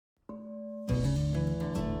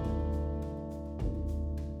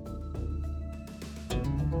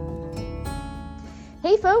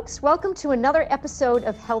Hey folks, welcome to another episode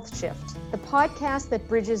of Health Shift, the podcast that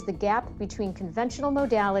bridges the gap between conventional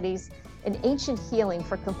modalities and ancient healing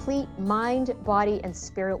for complete mind, body, and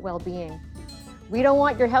spirit well-being. We don't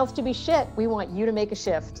want your health to be shit, we want you to make a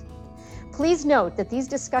shift. Please note that these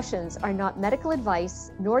discussions are not medical advice,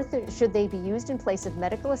 nor should they be used in place of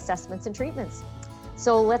medical assessments and treatments.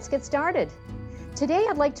 So let's get started. Today,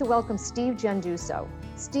 I'd like to welcome Steve Gianduso.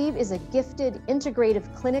 Steve is a gifted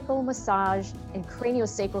integrative clinical massage and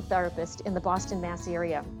craniosacral therapist in the Boston, Mass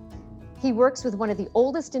area. He works with one of the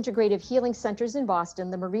oldest integrative healing centers in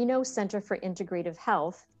Boston, the Marino Center for Integrative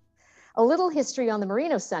Health. A little history on the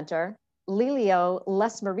Marino Center. Lelio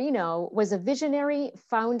Les Marino was a visionary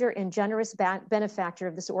founder and generous benefactor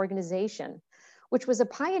of this organization, which was a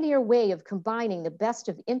pioneer way of combining the best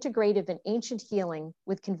of integrative and ancient healing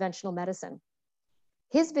with conventional medicine.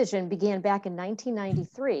 His vision began back in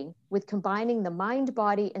 1993 with combining the mind,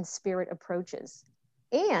 body, and spirit approaches.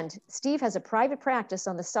 And Steve has a private practice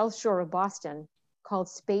on the South Shore of Boston called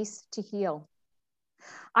Space to Heal.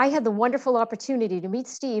 I had the wonderful opportunity to meet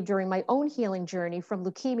Steve during my own healing journey from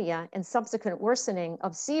leukemia and subsequent worsening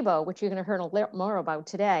of SIBO, which you're going to hear a lot more about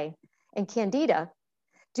today, and Candida,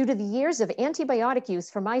 due to the years of antibiotic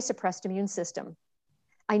use for my suppressed immune system.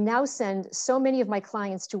 I now send so many of my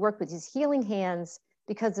clients to work with his healing hands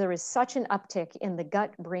because there is such an uptick in the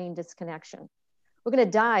gut-brain disconnection. We're going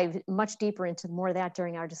to dive much deeper into more of that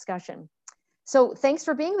during our discussion. So thanks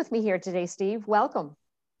for being with me here today, Steve. Welcome.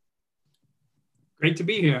 Great to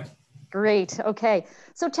be here. Great. Okay.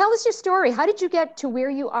 So tell us your story. How did you get to where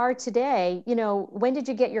you are today? You know, when did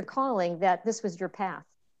you get your calling that this was your path?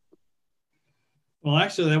 Well,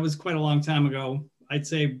 actually, that was quite a long time ago. I'd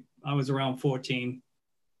say I was around 14.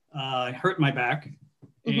 I hurt my back,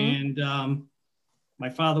 and my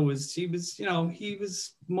father he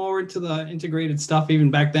was more into the integrated stuff even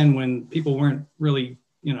back then when people weren't really,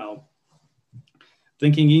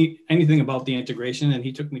 thinking anything about the integration. And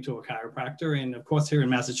he took me to a chiropractor. And of course, here in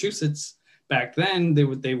Massachusetts, back then,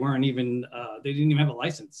 they weren't even, they didn't even have a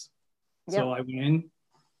license. Yep. So I went in,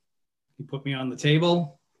 he put me on the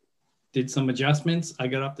table, did some adjustments. I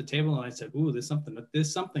got off the table and I said, ooh, there's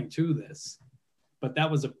something to this. But that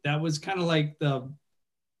was kind of like the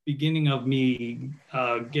beginning of me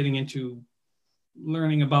getting into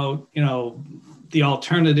learning about, the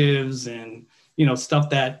alternatives and, stuff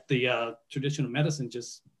that the traditional medicine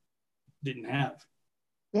just didn't have.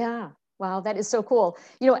 Yeah. Wow. That is so cool.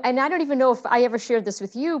 And I don't even know if I ever shared this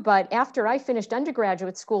with you, but after I finished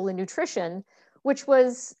undergraduate school in nutrition, which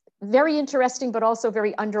was very interesting, but also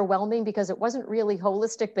very underwhelming because it wasn't really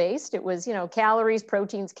holistic based. It was, calories,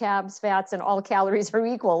 proteins, carbs, fats, and all calories are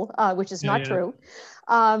equal, which is not true.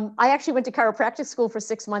 I actually went to chiropractic school for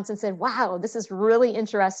 6 months and said, wow, this is really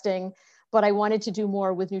interesting. But I wanted to do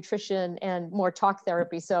more with nutrition and more talk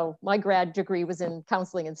therapy. So my grad degree was in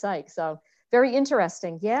counseling and psych. So very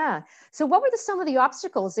interesting. Yeah. So what were some of the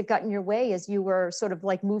obstacles that got in your way as you were sort of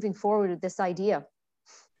like moving forward with this idea?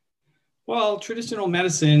 Well, traditional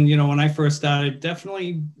medicine, when I first started,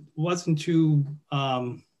 definitely wasn't too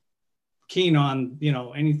keen on,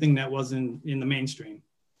 anything that wasn't in the mainstream.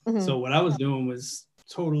 Mm-hmm. So what I was doing was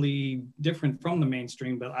totally different from the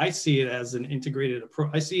mainstream, but I see it as an integrated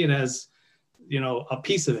approach. I see it as, a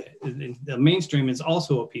piece of it. The mainstream is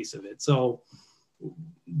also a piece of it. So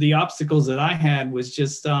the obstacles that I had was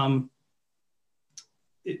just,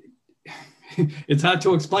 it's hard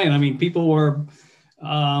to explain. I mean, people were,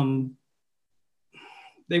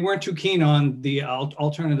 they weren't too keen on the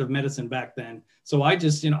alternative medicine back then. So I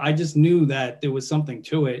just knew that there was something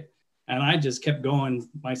to it. And I just kept going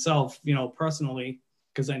myself, personally,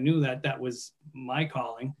 because I knew that was my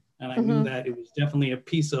calling. And I knew that it was definitely a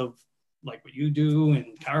piece of like what you do and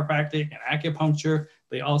chiropractic and acupuncture,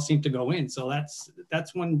 they all seem to go in. So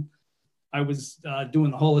that's when I was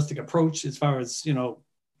doing the holistic approach as far as,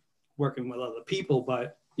 working with other people.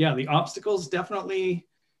 But yeah, the obstacles definitely,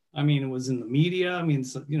 I mean, it was in the media. I mean,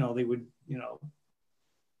 so, they would,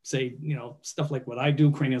 say, stuff like what I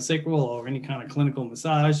do, craniosacral or any kind of clinical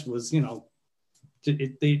massage was, there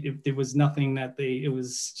was nothing that it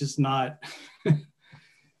was just not, I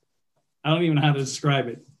don't even know how to describe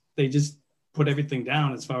it. They just put everything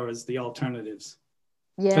down as far as the alternatives.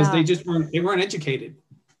 Yeah. Because they weren't educated.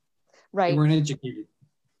 Right. They weren't educated.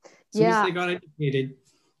 As soon as they got educated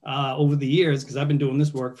over the years, because I've been doing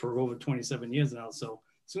this work for over 27 years now. So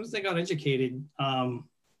as soon as they got educated,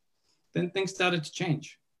 then things started to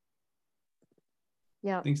change.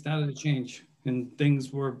 Yeah. Things started to change and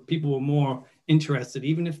people were more interested,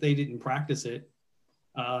 even if they didn't practice it.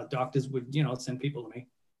 Doctors would, send people to me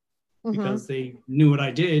because they knew what I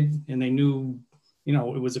did and they knew,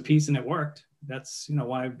 it was a piece and it worked. that's, you know,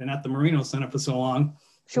 why I've been at the Marino Center for so long.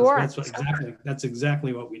 Sure. That's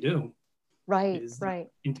exactly what we do. Right, Is right.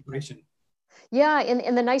 integration. Yeah,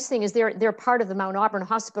 and the nice thing is they're part of the Mount Auburn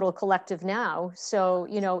Hospital Collective now. So,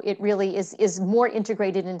 you know, it really is more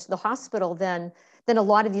integrated into the hospital than a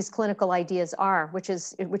lot of these clinical ideas are, which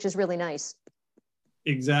is really nice.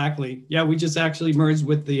 Exactly. Yeah, we just actually merged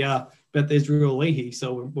with the Beth Israel Lahey,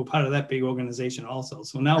 so we're part of that big organization also.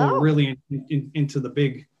 So now we're really into the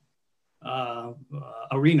big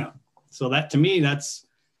arena. So that, to me, that's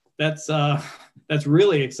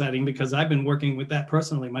really exciting, because I've been working with that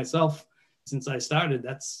personally myself since I started.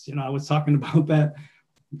 That's, you know, I was talking about that,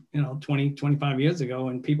 you know, 25 years ago,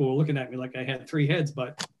 and people were looking at me like I had 3 heads,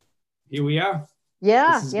 but here we are.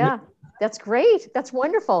 Yeah, Good. That's great. That's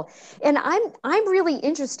wonderful. And I'm really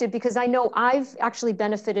interested, because I know I've actually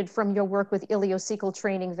benefited from your work with ileocecal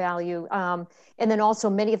training value. And then also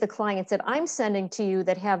many of the clients that I'm sending to you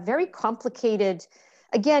that have very complicated,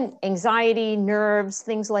 again, anxiety, nerves,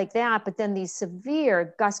 things like that, but then these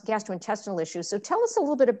severe gastrointestinal issues. So tell us a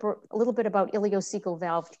little bit about ileocecal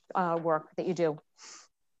valve work that you do.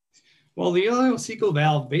 Well, the ileocecal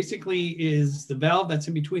valve basically is the valve that's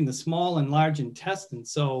in between the small and large intestine.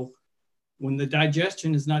 So when the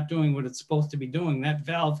digestion is not doing what it's supposed to be doing, that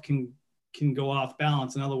valve can go off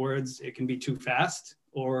balance. In other words, it can be too fast,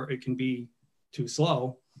 or it can be too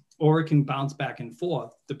slow, or it can bounce back and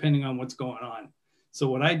forth depending on what's going on. So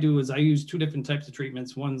what I do is I use 2 different types of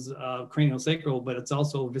treatments. One's craniosacral, but it's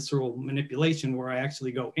also visceral manipulation, where I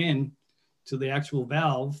actually go in to the actual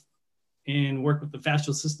valve and work with the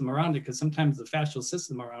fascial system around it, because sometimes the fascial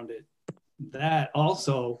system around it, that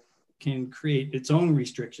also can create its own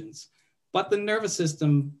restrictions. But the nervous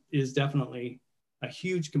system is definitely a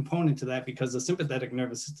huge component to that, because the sympathetic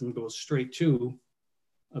nervous system goes straight to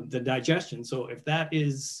the digestion. So if that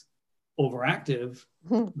is overactive,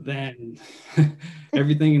 then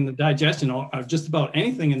everything in the digestion, or just about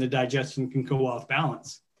anything in the digestion, can go off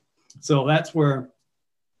balance. So that's where,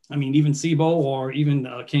 I mean, even SIBO, or even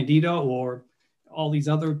Candida, or all these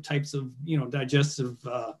other types of, you know, digestive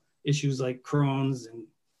issues like Crohn's and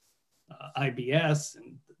IBS,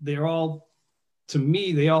 and they're all, to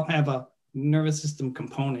me, they all have a nervous system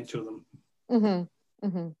component to them. Mm-hmm.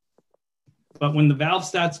 Mm-hmm. But when the valve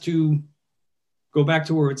starts to go back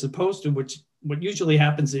to where it's supposed to, which what usually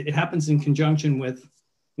happens, it happens in conjunction with,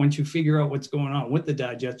 once you figure out what's going on with the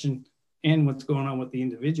digestion and what's going on with the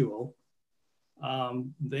individual,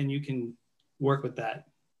 then you can work with that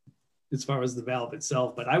as far as the valve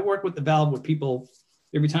itself. But I work with the valve with people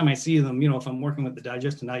every time I see them. You know, if I'm working with the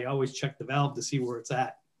digestion, I always check the valve to see where it's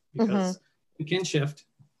at, because it can shift.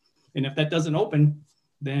 And if that doesn't open,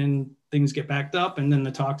 then things get backed up, and then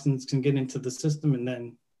the toxins can get into the system, and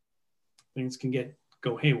then things can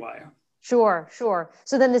go haywire. Sure.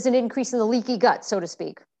 So then there's an increase in the leaky gut, so to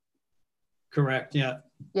speak. Correct. Yeah.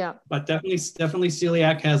 Yeah. But definitely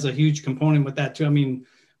celiac has a huge component with that too. I mean,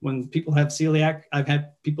 when people have celiac, I've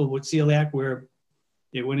had people with celiac where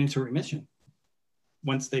it went into remission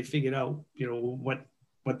once they figured out, you know,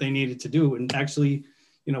 what they needed to do. And actually,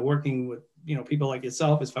 you know, working with, you know, people like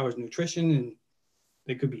yourself as far as nutrition, and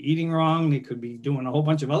they could be eating wrong, they could be doing a whole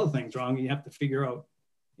bunch of other things wrong. You have to figure out,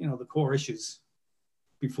 you know, the core issues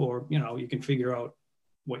before, you know, you can figure out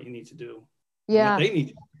what you need to do. Yeah. What they need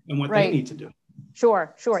to do, and what they need to do.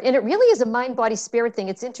 Sure. And it really is a mind, body, spirit thing.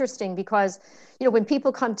 It's interesting because, you know, when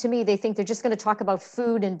people come to me, they think they're just going to talk about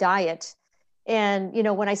food and diet. And, you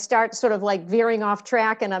know, when I start sort of like veering off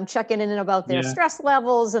track and I'm checking in about their stress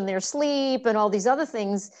levels and their sleep and all these other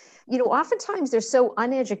things, you know, oftentimes they're so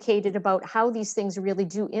uneducated about how these things really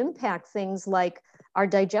do impact things like our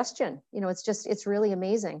digestion. You know, it's really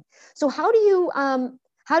amazing. So how do you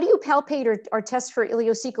palpate or test for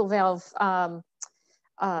ileocecal valve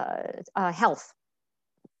health?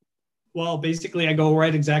 Well, basically, I go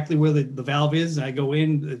right exactly where the valve is. I go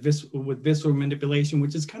in with visceral manipulation,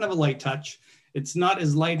 which is kind of a light touch. It's not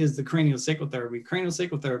as light as the craniosacral therapy.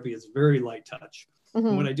 Craniosacral therapy is very light touch. Mm-hmm.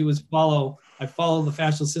 And what I do is I follow the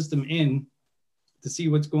fascial system in to see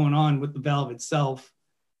what's going on with the valve itself.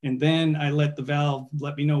 And then I let the valve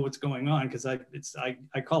let me know what's going on, because I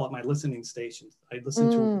call it my listening station. I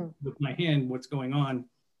listen to with my hand what's going on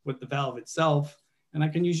with the valve itself. And I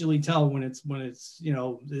can usually tell when it's, you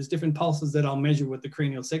know, there's different pulses that I'll measure with the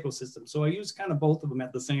craniosacral system. So I use kind of both of them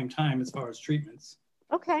at the same time as far as treatments.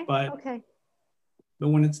 Okay. But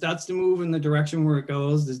when it starts to move in the direction where it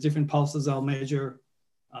goes, there's different pulses I'll measure.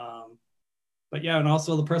 But yeah, and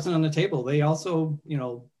also the person on the table, they also, you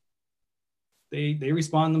know, they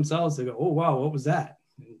respond themselves. They go, oh, wow, what was that?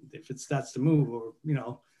 And if it starts to move, or, you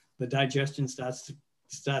know, the digestion starts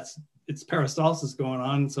it's peristalsis going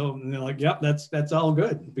on. So and they're like, yep, that's all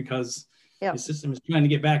good, because Yep. the system is trying to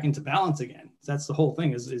get back into balance again. That's the whole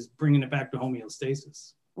thing, is bringing it back to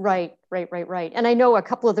homeostasis. Right. And I know a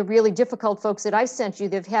couple of the really difficult folks that I sent you,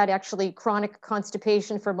 they've had actually chronic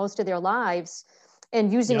constipation for most of their lives,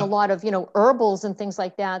 and using a lot of, herbals and things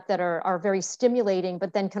like that are very stimulating,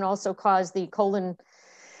 but then can also cause the colon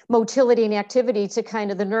motility and activity to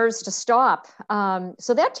kind of the nerves to stop.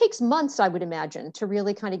 So that takes months, I would imagine, to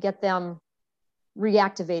really kind of get them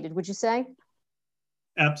reactivated. Would you say?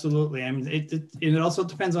 Absolutely. I mean, it also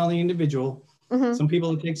depends on the individual. Mm-hmm. Some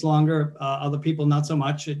people it takes longer, other people not so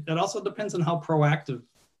much. It also depends on how proactive,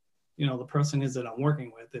 the person is that I'm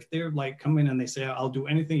working with. If they're like come in and they say, I'll do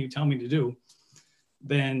anything you tell me to do,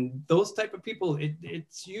 then those type of people,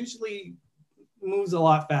 it's usually moves a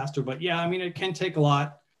lot faster. But yeah, I mean, it can take a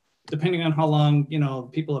lot depending on how long,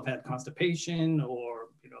 people have had constipation, or,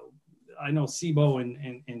 I know SIBO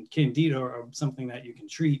and Candida are something that you can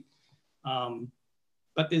treat.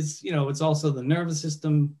 But there's, it's also the nervous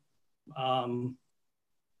system.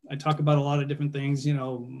 I talk about a lot of different things,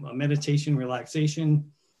 meditation,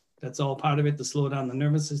 relaxation, that's all part of it, to slow down the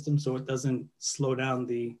nervous system so it doesn't slow down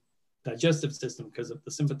the digestive system. Because if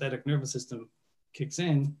the sympathetic nervous system kicks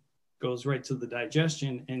in, goes right to the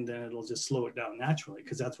digestion, and then it'll just slow it down naturally,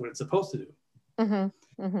 because that's what it's supposed to do.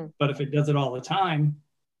 Mm-hmm. Mm-hmm. But if it does it all the time,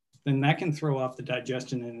 then that can throw off the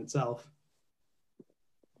digestion in itself.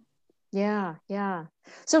 Yeah.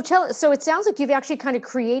 So it sounds like you've actually kind of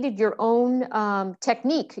created your own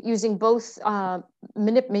technique using both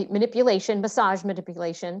manipulation, massage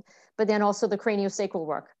manipulation, but then also the craniosacral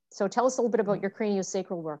work. So tell us a little bit about your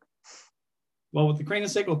craniosacral work. Well, with the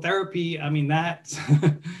craniosacral therapy, I mean, that's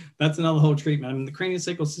another whole treatment. I mean, the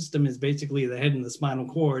craniosacral system is basically the head and the spinal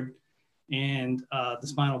cord, and the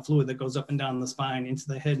spinal fluid that goes up and down the spine into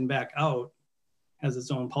the head and back out has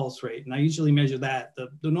its own pulse rate. And I usually measure that.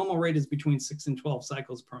 The normal rate is between 6 and 12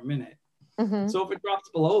 cycles per minute. Mm-hmm. So if it drops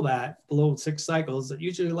below 6 cycles, that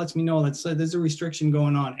usually lets me know that there's a restriction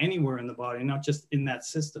going on anywhere in the body, not just in that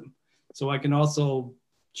system. So I can also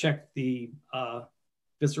check the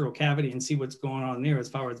visceral cavity and see what's going on there, as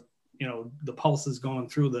far as, the pulses going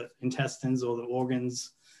through the intestines or the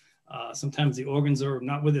organs. Sometimes the organs are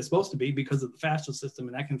not where they're supposed to be because of the fascial system,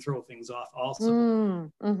 and that can throw things off also.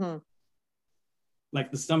 Mm-hmm. Like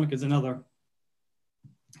the stomach is another.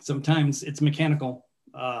 Sometimes it's mechanical.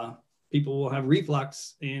 People will have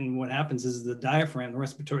reflux, and what happens is the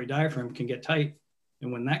respiratory diaphragm can get tight.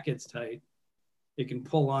 And when that gets tight, it can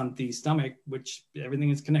pull on the stomach, which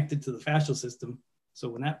everything is connected to the fascial system. So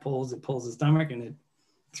when that pulls, it pulls the stomach, and it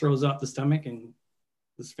throws off the stomach, and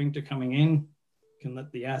the sphincter coming in can let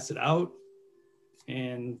the acid out,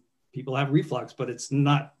 and people have reflux. But it's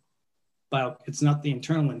not the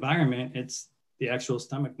internal environment. It's the actual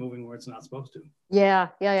stomach moving where it's not supposed to. Yeah.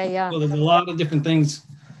 So there's a lot of different things.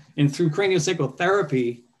 And through craniosacral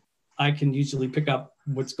therapy, I can usually pick up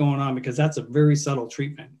what's going on, because that's a very subtle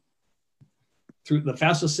treatment. Through the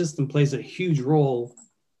fascial system plays a huge role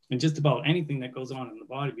in just about anything that goes on in the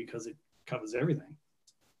body, because it covers everything.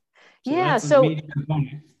 So that's a major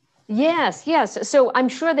component. Yes. So I'm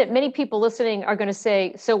sure that many people listening are going to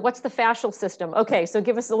say, so what's the fascial system? Okay, so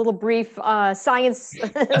give us a little brief science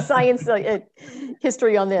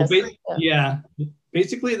history on this.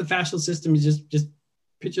 Basically the fascial system is just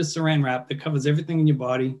picture saran wrap that covers everything in your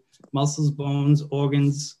body: muscles, bones,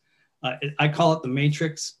 organs. I call it the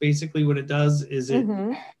matrix. Basically what it does is it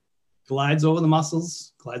glides over the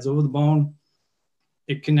muscles, glides over the bone.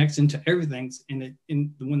 It connects into everything, and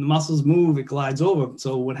when the muscles move, it glides over.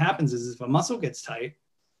 So what happens is, if a muscle gets tight,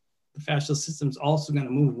 the fascial system's also going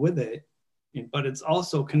to move with it, but it's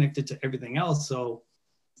also connected to everything else. So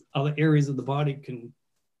other areas of the body can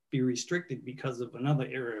be restricted because of another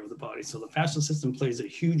area of the body. So the fascial system plays a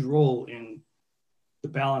huge role in the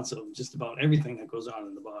balance of just about everything that goes on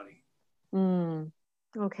in the body.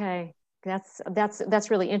 Okay.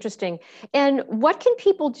 That's really interesting. And what can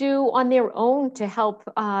people do on their own to help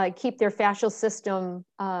keep their fascial system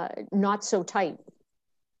not so tight?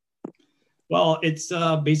 Well, it's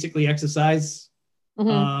basically exercise,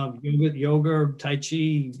 yoga, tai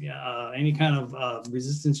chi, any kind of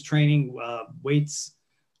resistance training, weights,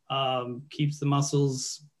 keeps the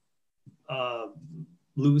muscles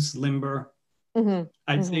loose, limber.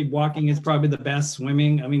 I'd say walking is probably the best.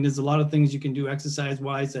 Swimming. I mean, there's a lot of things you can do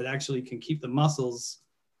exercise-wise that actually can keep the muscles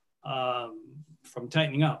from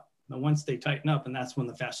tightening up. And once they tighten up, and that's when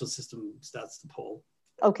the fascial system starts to pull.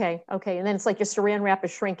 Okay. And then it's like your saran wrap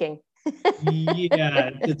is shrinking.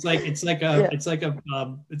 Yeah, it's like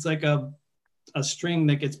a string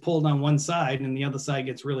that gets pulled on one side, and the other side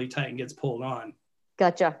gets really tight and gets pulled on.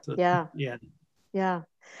 Gotcha. So, Yeah. yeah. Yeah.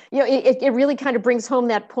 You know, it really kind of brings home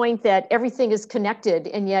that point that everything is connected.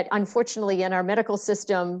 And yet, unfortunately, in our medical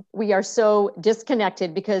system, we are so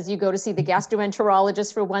disconnected because you go to see the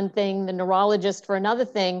gastroenterologist for one thing, the neurologist for another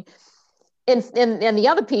thing. And the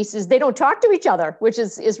other piece is they don't talk to each other, which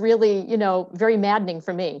is really, you know, very maddening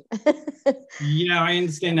for me. Yeah, I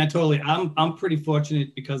understand that totally. I'm pretty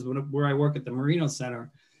fortunate because where I work at the Marino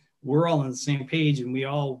Center, we're all on the same page and we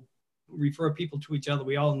all refer people to each other.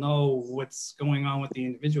 We all know what's going on with the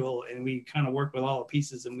individual and we kind of work with all the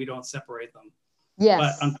pieces and we don't separate them. But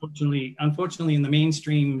Yes. unfortunately in the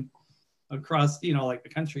mainstream across, you know, like the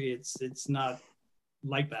country, it's not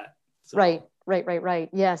like that. So. Right.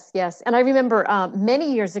 Yes, yes. And I remember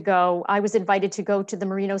many years ago, I was invited to go to the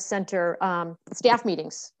Marino Center staff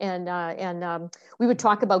meetings, and we would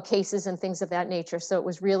talk about cases and things of that nature. So it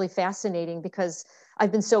was really fascinating because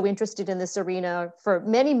I've been so interested in this arena for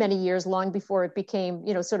many, many years, long before it became,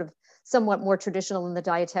 you know, sort of somewhat more traditional in the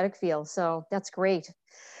dietetic field. So that's great.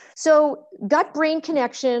 So gut-brain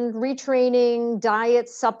connection, retraining, diet,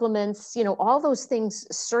 supplements, you know, all those things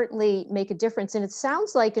certainly make a difference. And it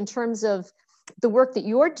sounds like in terms of the work that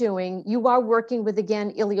you're doing, you are working with,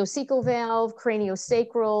 again, ileocecal valve,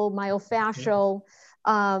 craniosacral, myofascial,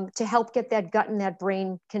 to help get that gut and that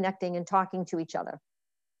brain connecting and talking to each other.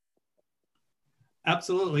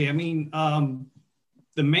 Absolutely. I mean,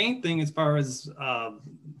 the main thing as far as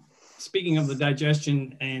speaking of the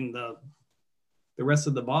digestion and the rest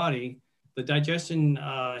of the body, the digestion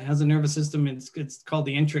has a nervous system. It's called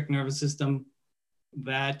the enteric nervous system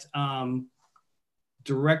that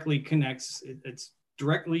directly connects. It's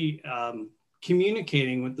directly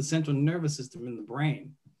communicating with the central nervous system in the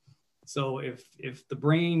brain. So if the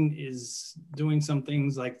brain is doing some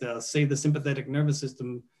things like say the sympathetic nervous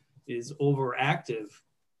system is overactive,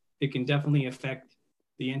 it can definitely affect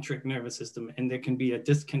the enteric nervous system, and there can be a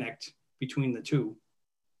disconnect between the two.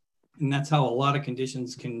 And that's how a lot of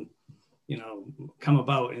conditions can, you know, come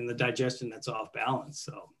about in the digestion that's off balance.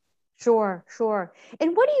 So. Sure.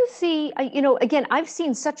 And what do you see? You know, again, I've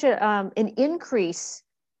seen such an increase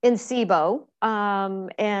in SIBO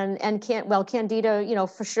and Candida, you know,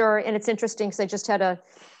 for sure. And it's interesting because I just had a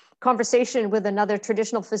conversation with another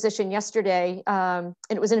traditional physician yesterday, and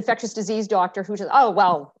it was an infectious disease doctor who said, "Oh,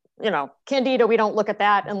 well, you know, Candida, we don't look at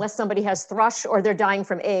that unless somebody has thrush or they're dying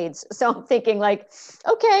from AIDS." So I'm thinking like,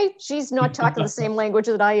 okay, she's not talking the same language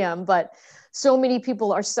that I am, but so many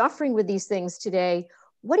people are suffering with these things today.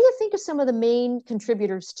 What do you think are some of the main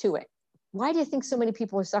contributors to it? Why do you think so many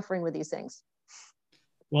people are suffering with these things?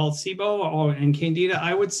 Well, SIBO and Candida,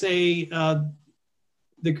 I would say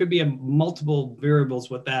there could be multiple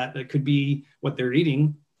variables with that. It could be what they're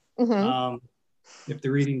eating. Mm-hmm. If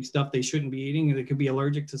they're eating stuff they shouldn't be eating, they could be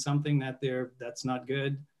allergic to something that's not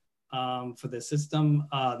good for the system.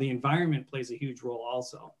 The environment plays a huge role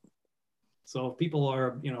also. So if people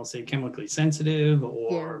are, you know, say chemically sensitive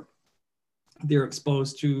or they're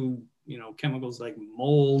exposed to, you know, chemicals like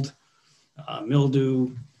mold,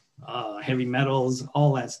 mildew, heavy metals,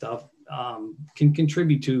 all that stuff can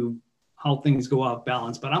contribute to how things go off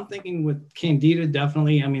balance. But I'm thinking with Candida,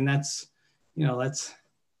 definitely, I mean, that's an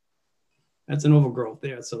overgrowth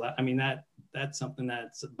there. So that's something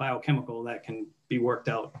that's biochemical that can be worked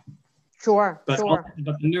out. Sure. But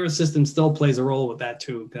the nervous system still plays a role with that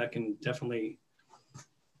too. That can definitely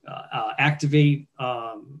activate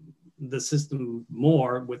the system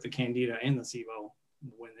more with the Candida and the SIBO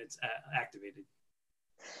when it's activated.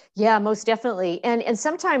 Yeah, most definitely. And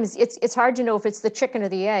sometimes it's hard to know if it's the chicken or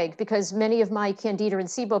the egg, because many of my Candida and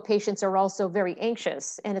SIBO patients are also very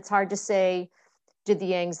anxious. And it's hard to say, did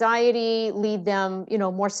the anxiety lead them, you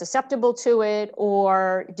know, more susceptible to it,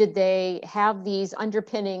 or did they have these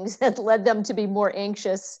underpinnings that led them to be more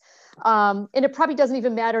anxious? And it probably doesn't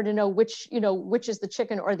even matter to know which is the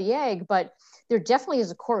chicken or the egg, but there definitely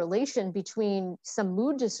is a correlation between some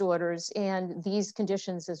mood disorders and these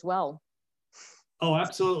conditions as well. Oh,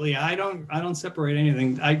 absolutely. I don't separate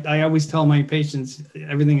anything. I always tell my patients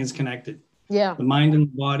everything is connected. Yeah. The mind and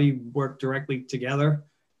the body work directly together.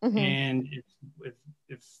 Mm-hmm. And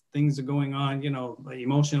if things are going on, you know,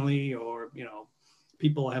 emotionally, or, you know,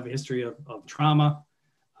 people have a history of trauma,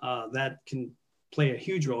 that can play a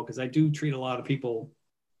huge role, because I do treat a lot of people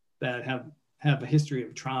that have a history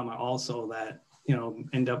of trauma also, that, you know,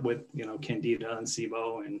 end up with, you know, Candida and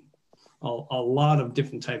SIBO and a lot of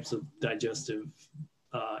different types of digestive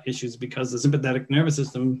issues, because the sympathetic nervous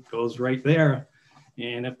system goes right there.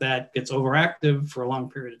 And if that gets overactive for a long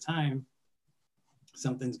period of time,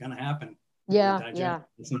 something's going to happen. Yeah.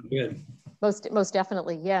 It's not good. Most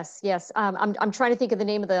definitely. Yes. I'm trying to think of the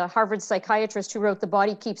name of the Harvard psychiatrist who wrote The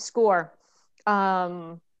Body Keeps Score.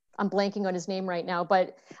 I'm blanking on his name right now,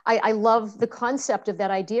 but I love the concept of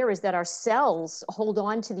that idea, is that our cells hold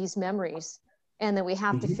on to these memories, and that we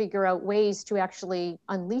have to figure out ways to actually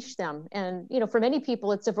unleash them. And, for many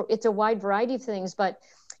people, it's a wide variety of things, but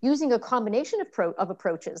using a combination of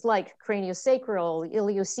approaches like craniosacral,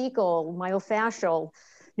 ileocecal, myofascial,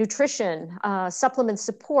 nutrition, supplement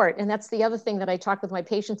support. And that's the other thing that I talk with my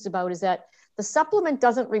patients about, is that the supplement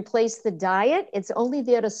doesn't replace the diet. It's only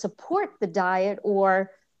there to support the diet or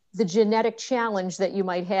the genetic challenge that you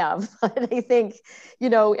might have. And I think,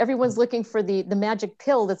 everyone's looking for the magic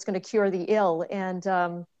pill that's going to cure the ill. And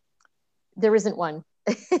there isn't one.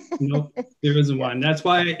 Nope, there isn't one. That's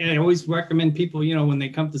why I always recommend people, when they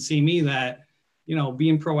come to see me, that,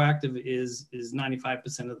 being proactive is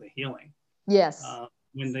 95% of the healing. Yes.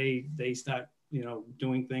 When they start,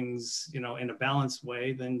 doing things, in a balanced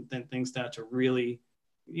way, then things start to really,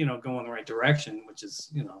 go in the right direction, which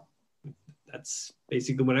is, that's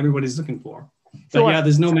basically what everybody's looking for. But yeah,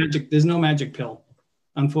 there's no magic pill,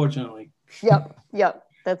 unfortunately. Yep.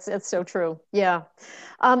 That's so true. Yeah.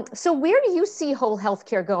 So where do you see whole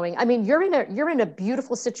healthcare going? I mean, you're in a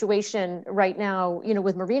beautiful situation right now,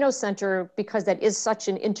 with Merino Center, because that is such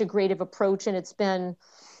an integrative approach, and it's been,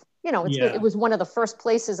 it was one of the first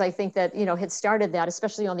places, I think, that, had started that,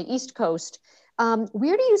 especially on the East Coast.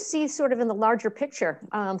 Where do you see, sort of in the larger picture,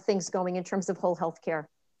 things going in terms of whole healthcare?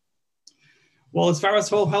 Well, as far as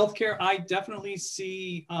whole healthcare, I definitely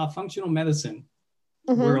see functional medicine,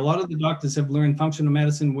 where a lot of the doctors have learned functional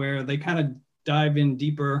medicine, where they kind of dive in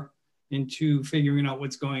deeper into figuring out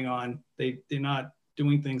what's going on. They're not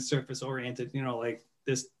doing things surface oriented, like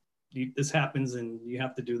this happens and you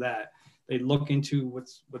have to do that. They look into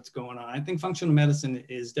what's going on. I think functional medicine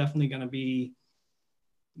is definitely going to be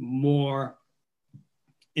more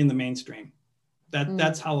in the mainstream.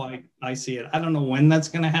 That's how I see it. I don't know when that's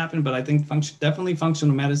going to happen, but I think definitely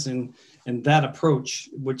functional medicine and that approach,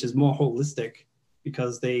 which is more holistic,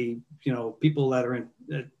 because people that are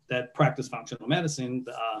that practice functional medicine,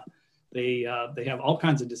 they have all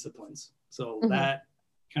kinds of disciplines. So that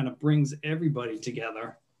kind of brings everybody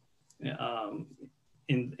together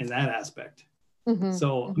in that aspect.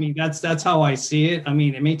 So I mean, that's how I see it. I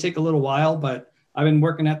mean, it may take a little while, but I've been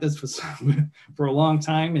working at this for a long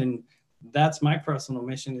time, and that's my personal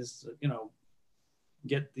mission, is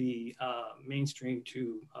get the mainstream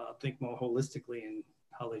to think more holistically in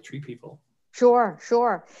how they treat people.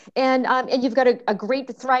 Sure. And you've got a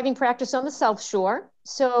great thriving practice on the South Shore.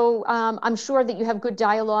 So I'm sure that you have good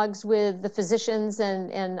dialogues with the physicians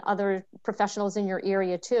and other professionals in your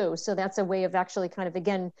area too. So that's a way of actually kind of,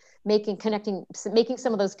 again, making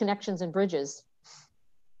some of those connections and bridges.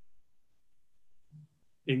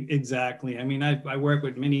 Exactly. I mean, I work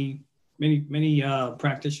with many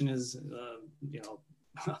practitioners,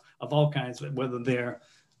 of all kinds, whether they're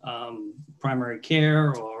primary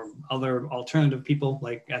care or other alternative people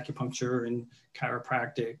like acupuncture and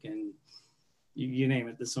chiropractic, and you name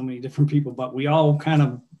it. There's so many different people, but we all kind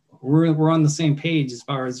of we're on the same page as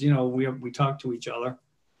far as we talk to each other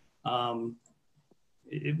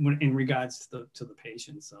in regards to the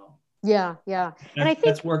patient. So yeah, and I think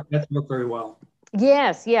that's worked very well.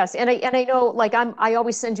 Yes. And I know, like, I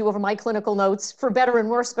always send you over my clinical notes, for better and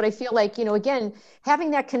worse, but I feel like, again,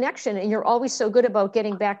 having that connection, and you're always so good about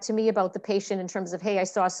getting back to me about the patient in terms of, hey, I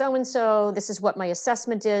saw so-and-so, this is what my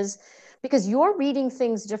assessment is, because you're reading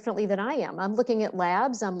things differently than I am. I'm looking at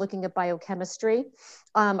labs, I'm looking at biochemistry.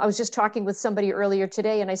 I was just talking with somebody earlier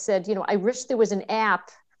today, and I said, I wish there was an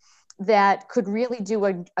app that could really do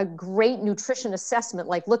a great nutrition assessment,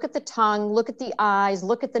 like look at the tongue, look at the eyes,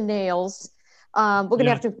 look at the nails. We're gonna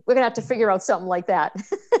have to figure out something like that,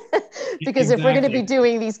 because if we're going to be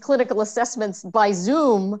doing these clinical assessments by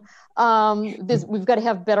Zoom, we've got to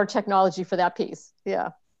have better technology for that piece.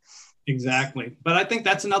 Yeah, exactly. But I think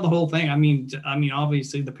that's another whole thing. I mean,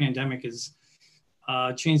 obviously the pandemic has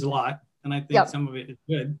changed a lot, and I think some of it is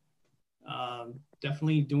good.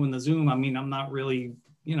 Definitely doing the Zoom. I mean, I'm not really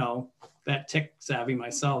that tech savvy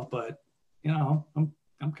myself, but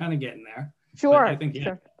I'm kind of getting there. Sure. But I think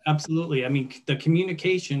absolutely. I mean, the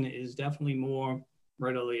communication is definitely more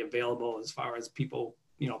readily available as far as people,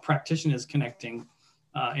 practitioners connecting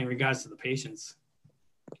in regards to the patients.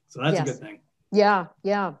 So that's a good thing.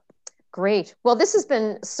 Yeah. Great. Well, this has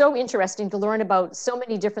been so interesting to learn about so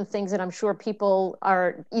many different things that I'm sure people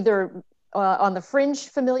are either on the fringe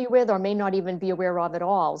familiar with or may not even be aware of at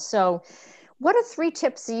all. So what are 3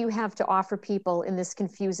 tips you have to offer people in this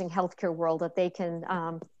confusing healthcare world that they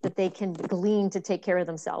can glean to take care of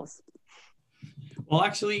themselves? Well,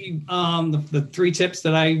 actually, the 3 tips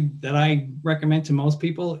that I recommend to most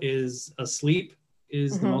people is sleep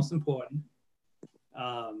is the most important.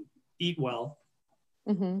 eat well,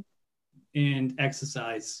 Mm-hmm. and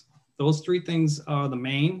exercise. Those three things are the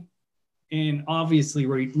main, and obviously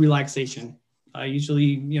relaxation. I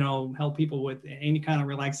usually, help people with any kind of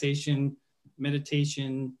relaxation,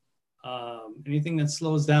 meditation, anything that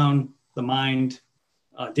slows down the mind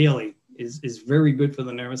daily is very good for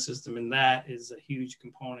the nervous system, and that is a huge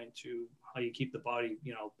component to how you keep the body,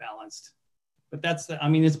 balanced. But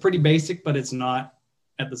it's pretty basic, but it's not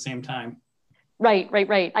at the same time. Right.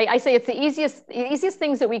 I say it's the easiest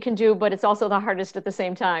things that we can do, but it's also the hardest at the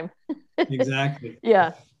same time. Exactly.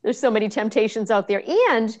 Yeah, there's so many temptations out there.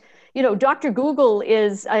 And, Dr. Google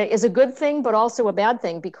is a good thing, but also a bad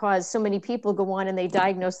thing, because so many people go on and they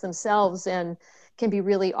diagnose themselves and can be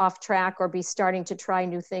really off track or be starting to try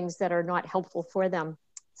new things that are not helpful for them.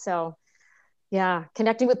 So yeah,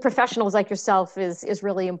 connecting with professionals like yourself is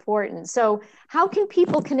really important. So how can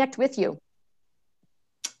people connect with you?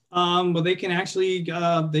 Well, they can actually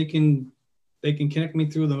they can connect me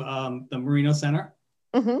through the Marino Center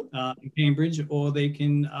in Cambridge, or they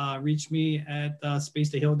can reach me at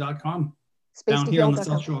spacetoheal.com down here on the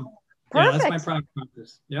South Shore. Perfect. Yeah, that's my private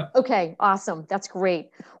practice. Yep. Okay, awesome. That's great.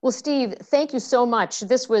 Well, Steve, thank you so much.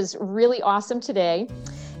 This was really awesome today.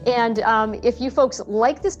 And if you folks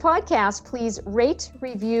like this podcast, please rate,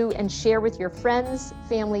 review, and share with your friends,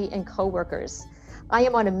 family, and coworkers. I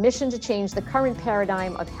am on a mission to change the current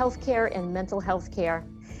paradigm of healthcare and mental health care.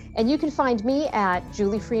 And you can find me at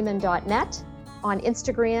juliefreeman.net, on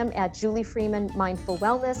Instagram at Julie Freeman Mindful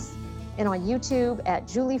Wellness, and on YouTube at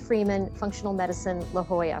Julie Freeman Functional Medicine La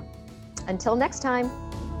Jolla. Until next time.